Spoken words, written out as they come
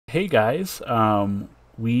Hey guys,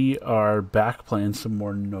 we are back playing some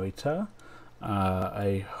more Noita.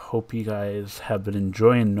 I hope you guys have been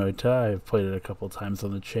enjoying Noita. I've played it a couple times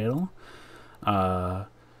on the channel. Uh,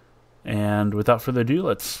 and without further ado,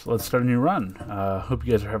 let's start a new run. Hope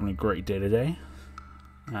you guys are having a great day today.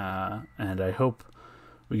 And I hope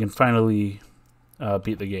we can finally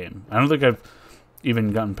beat the game. I don't think I've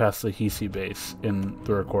even gotten past the Hisi base in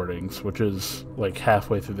the recordings, which is like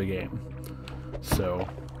halfway through the game. So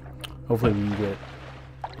hopefully we can get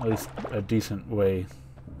at least a decent way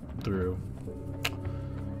through.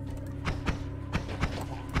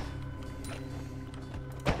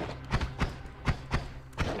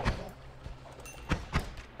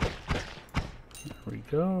 There we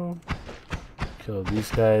go. Kill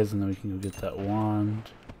these guys and then we can go get that wand.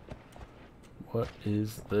 What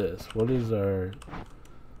is this? What is our...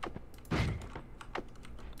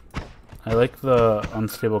 I like the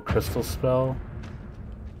unstable crystal spell.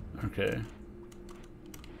 Okay.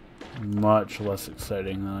 Much less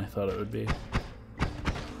exciting than I thought it would be.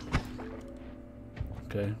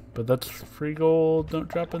 Okay, but that's free gold. Don't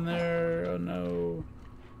drop in there. Oh no.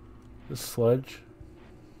 This sludge.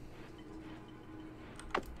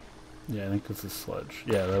 Yeah, I think this is sludge.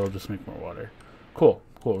 Yeah, that'll just make more water. Cool.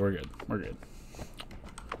 Cool, we're good. We're good.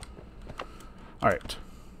 Alright.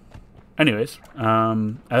 Anyways,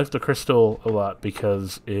 I like the crystal a lot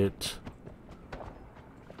because it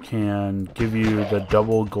can give you the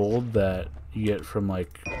double gold that you get from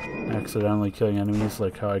like accidentally killing enemies,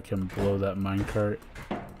 like how I can blow that minecart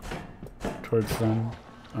towards them.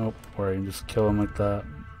 Oh, or I can just kill them like that.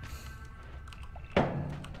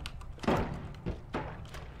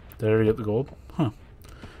 Did I already get the gold? Huh.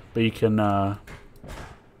 But you can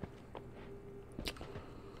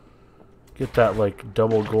get that like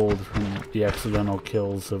double gold from the accidental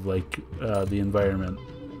kills of like the environment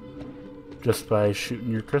just by shooting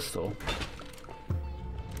your crystal.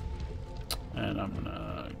 And I'm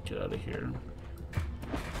gonna get out of here.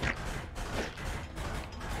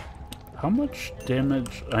 How much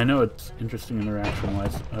damage? I know it's interesting interaction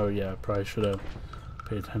wise. Oh yeah, probably should have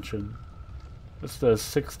paid attention. This does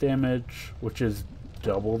 6 damage, which is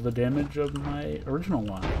double the damage of my original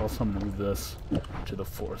one. I'll also move this to the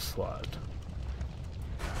 4th slot.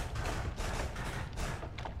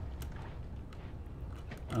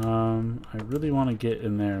 I really want to get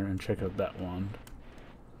in there and check out that wand.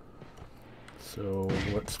 So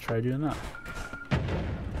let's try doing that.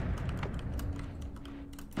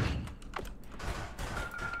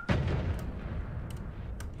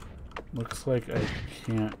 Looks like I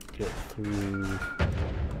can't get through.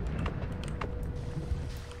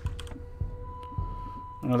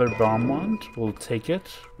 Another bomb wand. We'll take it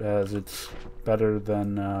as it's better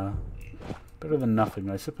than nothing,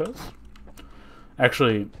 I suppose.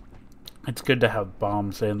 Actually, it's good to have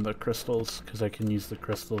bombs and the crystals because I can use the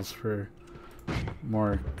crystals for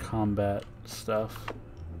more combat stuff.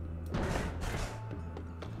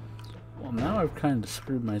 Well, now I've kind of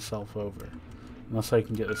screwed myself over. Unless I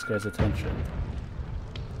can get this guy's attention.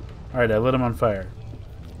 Alright, I lit him on fire.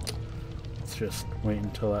 Let's just wait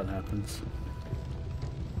until that happens.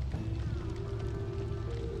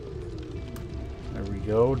 There we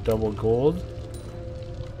go, double gold.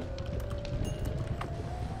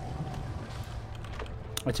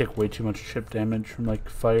 I take way too much chip damage from like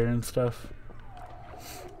fire and stuff.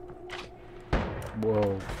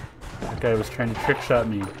 Whoa. That guy was trying to trick shot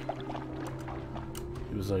me.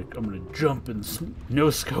 He was like, I'm gonna jump and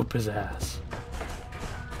no-scope his ass.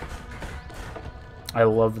 I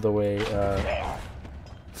love the way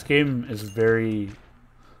this game is very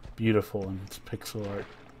beautiful in its pixel art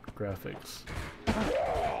graphics.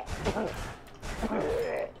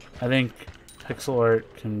 I think pixel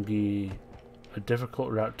art can be a difficult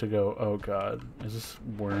route to go. Oh god, is this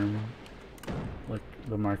worm? Like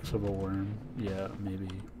the marks of a worm? Yeah, maybe.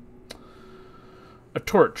 A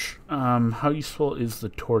torch. How useful is the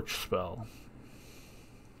torch spell?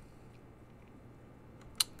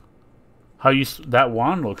 That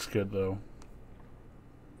wand looks good though.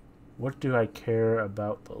 What do I care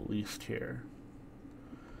about the least here?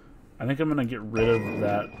 I think I'm gonna get rid of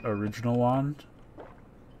that original wand.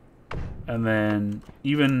 And then,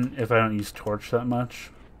 even if I don't use torch that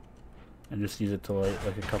much, and just use it to light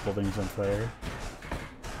like a couple things on fire.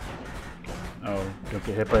 Oh, don't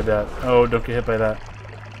get hit by that. Oh, don't get hit by that.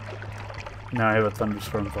 Now I have a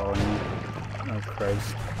thunderstorm following me. Oh,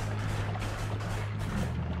 Christ.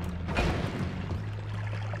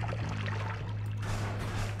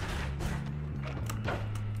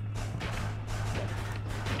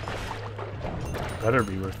 Better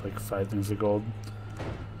be worth like 5 things of gold.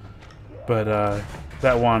 But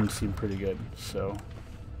that wand seemed pretty good, so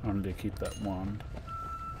I wanted to keep that wand.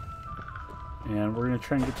 And we're going to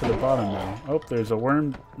try and get to the bottom now. Oh, there's a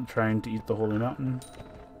worm trying to eat the holy mountain.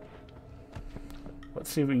 Let's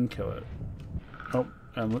see if we can kill it. Oh,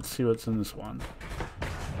 and let's see what's in this wand.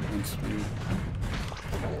 Once we...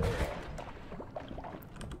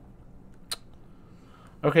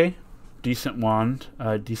 Okay, decent wand.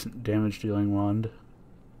 Decent damage dealing wand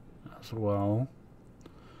as well.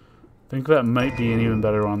 I think that might be an even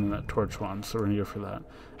better one than that torch wand, so we're going to go for that.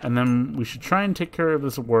 And then we should try and take care of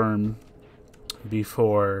this worm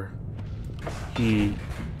before he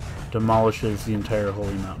demolishes the entire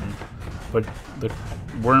holy mountain. But the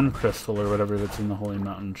worm crystal or whatever that's in the holy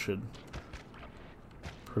mountain should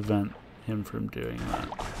prevent him from doing that.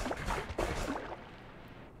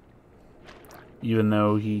 Even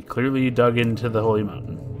though he clearly dug into the holy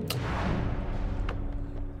mountain.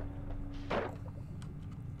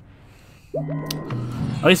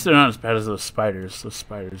 At least they're not as bad as those spiders. Those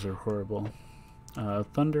spiders are horrible.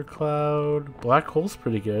 Thundercloud. Black hole's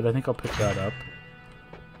pretty good. I think I'll pick that up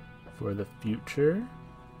for the future.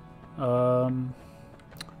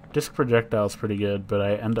 Disc projectile's pretty good, but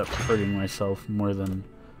I end up hurting myself more than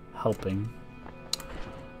helping.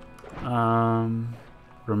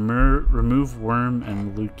 Remove worm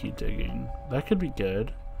and Lukey digging. That could be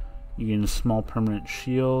good. You gain a small permanent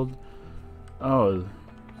shield. Oh,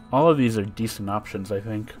 all of these are decent options, I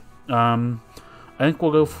think. I think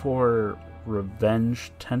we'll go for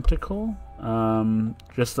Revenge Tentacle.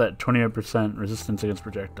 Just that 28% resistance against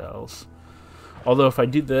projectiles. Although if I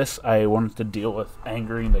do this, I wanted to deal with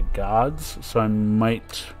angering the gods, so I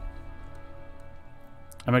might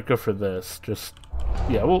go for this. Just,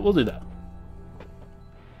 yeah, we'll do that.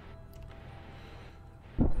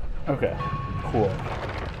 Okay, cool.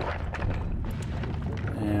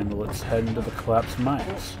 And let's head into the collapsed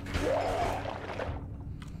mines.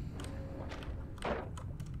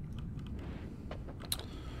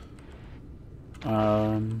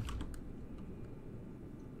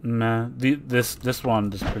 Nah, this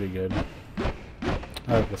wand is pretty good.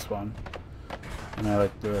 I like this one, and I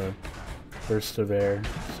like the burst of air.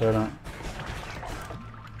 So I don't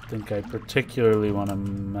think I particularly want to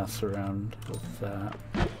mess around with that.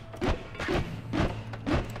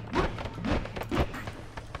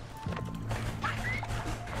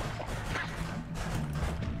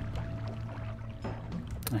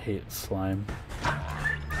 I hate slime.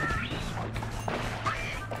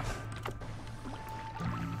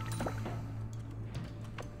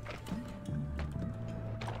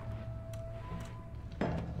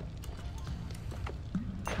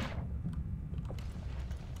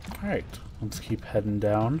 Alright, let's keep heading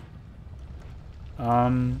down.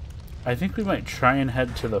 I think we might try and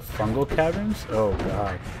head to the fungal caverns. Oh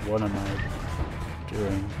god, what am I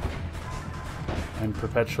doing? I'm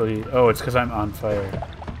perpetually... Oh, it's because I'm on fire.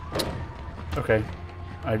 Okay,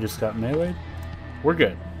 I just got meleeed. We're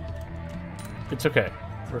good. It's okay.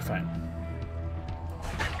 We're fine.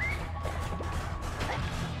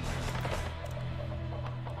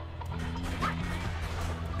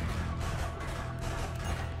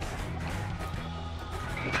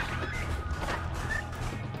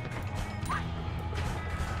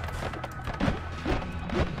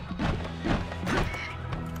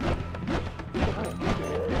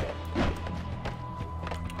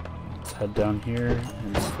 Head down here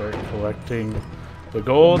and start collecting the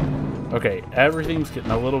gold. Okay, everything's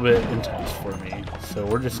getting a little bit intense for me, so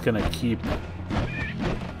we're just gonna keep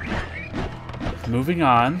moving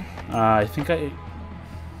on. I think I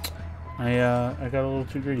got a little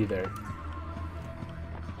too greedy there.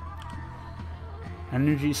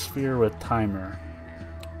 Energy sphere with timer.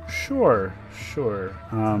 Sure. Sure,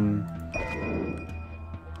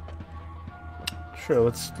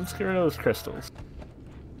 let's get rid of those crystals.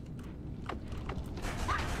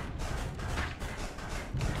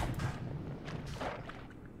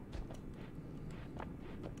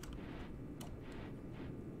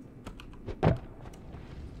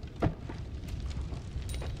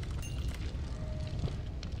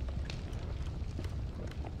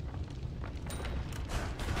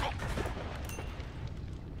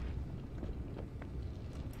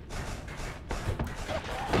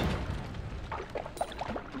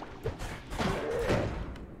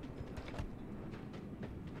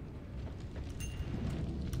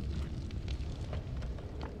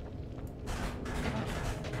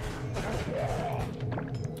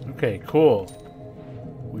 Okay, cool.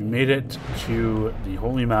 We made it to the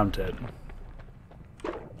Holy Mountain.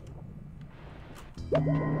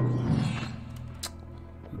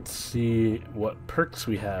 Let's see what perks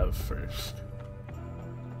we have first.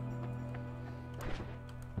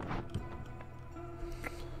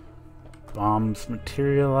 Bombs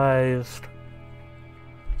materialized.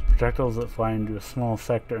 Projectiles that fly into a small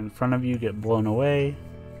sector in front of you get blown away.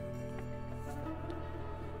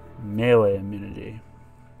 Melee immunity.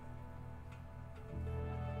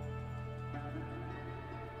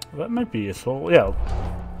 That might be useful. Yeah.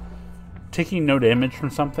 Taking no damage from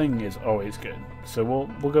something is always good. So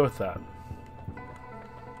we'll go with that.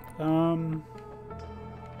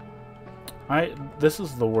 This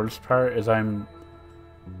is the worst part, is I'm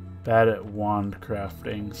bad at wand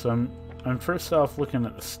crafting. So I'm first off looking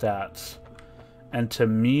at the stats. And to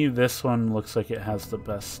me this one looks like it has the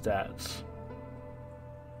best stats.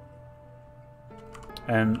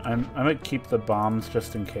 And I might keep the bombs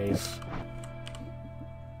just in case.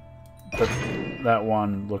 But that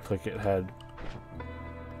one looked like it had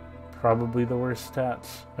probably the worst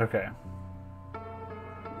stats. Okay.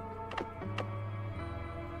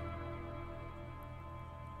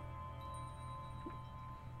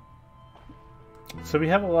 So we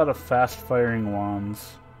have a lot of fast-firing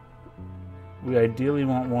wands. We ideally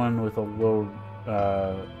want one with a low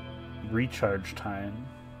recharge time.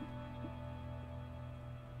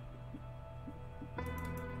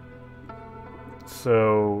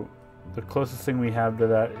 So the closest thing we have to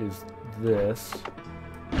that is this.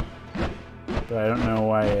 But I don't know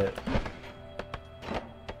why it...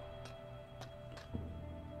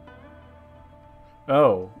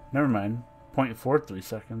 Oh, never mind. 0.43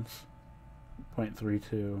 seconds.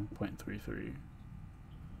 0.32, 0.33.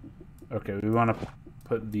 Okay, we want to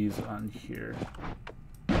put these on here.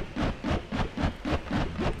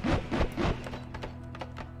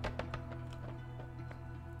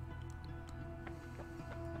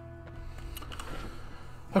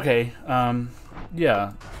 Okay,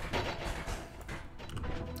 yeah.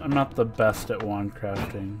 I'm not the best at wand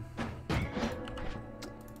crafting.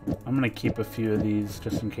 I'm gonna keep a few of these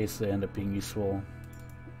just in case they end up being useful.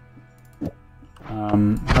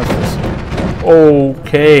 How's this?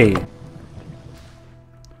 Okay.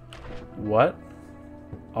 What?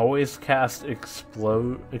 Always cast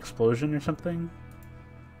explosion or something?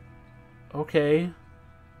 Okay.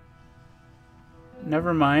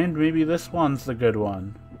 Never mind, maybe this one's the good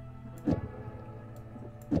one.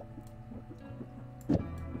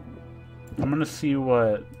 I'm gonna see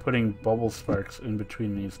what putting bubble sparks in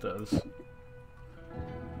between these does.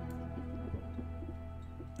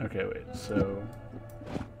 Okay, wait, so...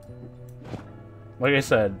 Like I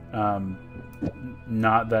said,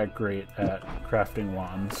 not that great at crafting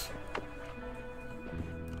wands.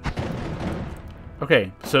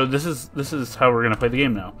 Okay, so this is how we're gonna play the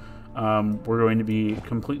game now. We're going to be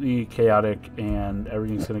completely chaotic and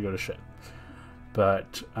everything's going to go to shit.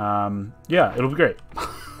 But, yeah, it'll be great.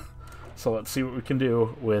 So let's see what we can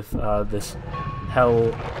do with this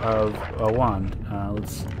hell of a wand.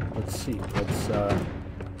 Let's see.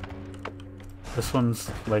 This one's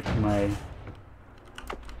like my...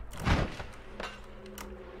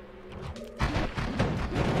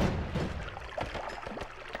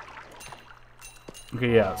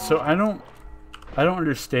 Okay, yeah, so I don't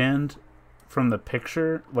understand from the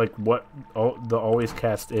picture like what the always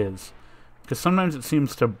cast is, because sometimes it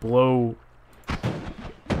seems to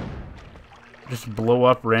just blow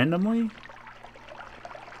up randomly,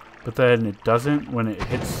 but then it doesn't when it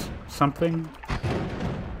hits something.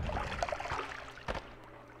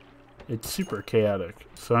 It's super chaotic.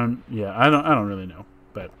 So I don't really know,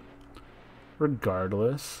 but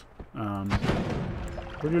regardless,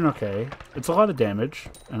 we're doing okay. It's a lot of damage,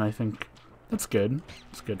 and I think that's good.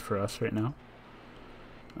 It's good for us right now.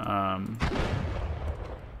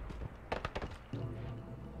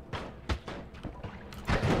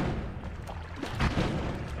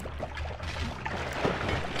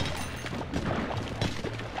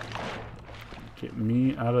 Get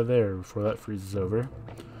me out of there before that freezes over.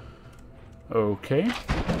 Okay.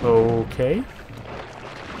 Okay.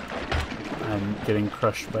 I'm getting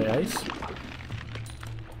crushed by ice.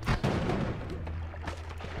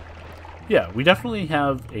 Yeah, we definitely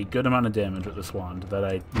have a good amount of damage with this wand that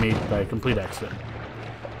I made by a complete accident.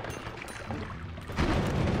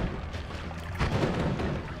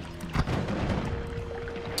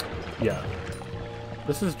 Yeah.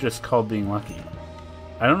 This is just called being lucky.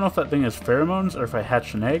 I don't know if that thing is pheromones or if I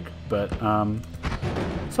hatched an egg, but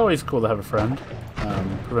it's always cool to have a friend.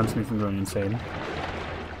 Prevents me from going insane.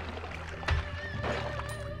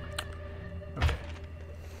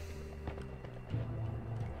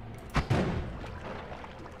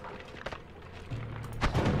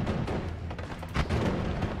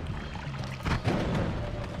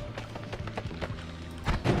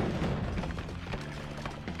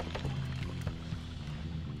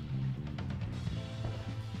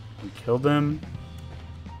 Killed him.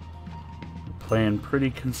 playing pretty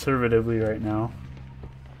conservatively right now.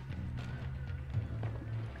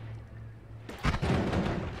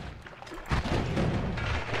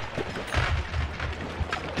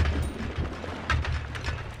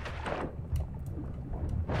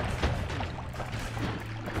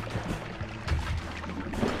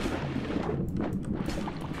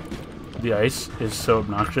 The ice is so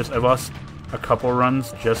obnoxious. I've lost a couple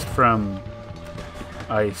runs just from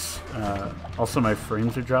ice. Also, my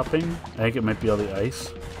frames are dropping. I think it might be all the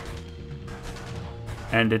ice.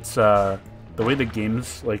 And it's the way the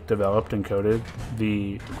game's like developed and coded.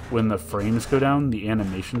 When the frames go down, the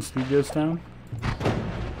animation speed goes down.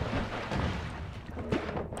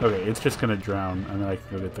 Okay, it's just gonna drown, and then I can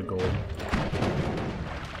go get the gold.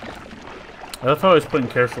 I thought I was playing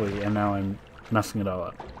carefully, and now I'm messing it all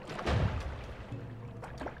up.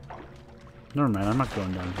 Never mind, I'm not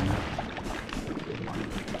going down here.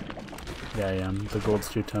 Yeah, I am. The gold's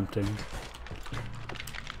too tempting.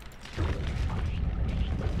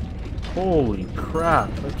 Holy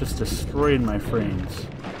crap, that just destroyed my frames.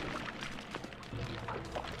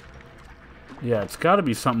 Yeah, it's gotta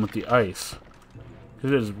be something with the ice.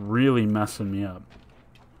 It is really messing me up.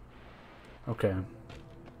 Okay.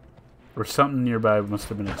 Or something nearby must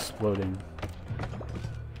have been exploding.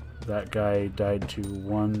 That guy died to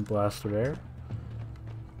 1 blast of air.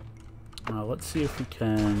 Let's see if we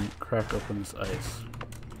can crack open this ice.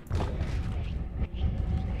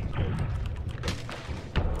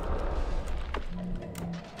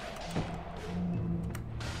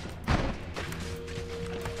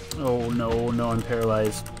 Oh no, no, I'm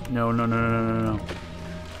paralyzed. No, no, no, no, no, no, no.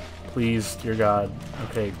 Please, dear God.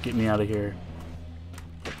 Okay, get me out of here.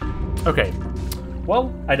 Okay.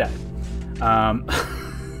 Well, I died.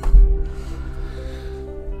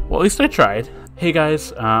 Well, at least I tried. Hey guys,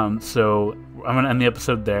 so I'm going to end the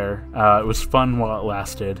episode there. It was fun while it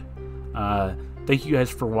lasted. Thank you guys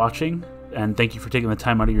for watching, and thank you for taking the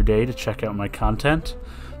time out of your day to check out my content.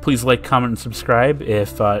 Please like, comment, and subscribe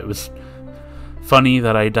if it was funny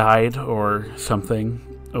that I died or something,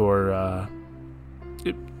 or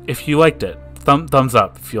if you liked it. Thumbs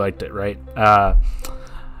up if you liked it, right? I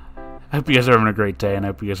hope you guys are having a great day, and I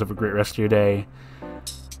hope you guys have a great rest of your day.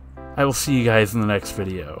 I will see you guys in the next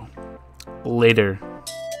video. Later.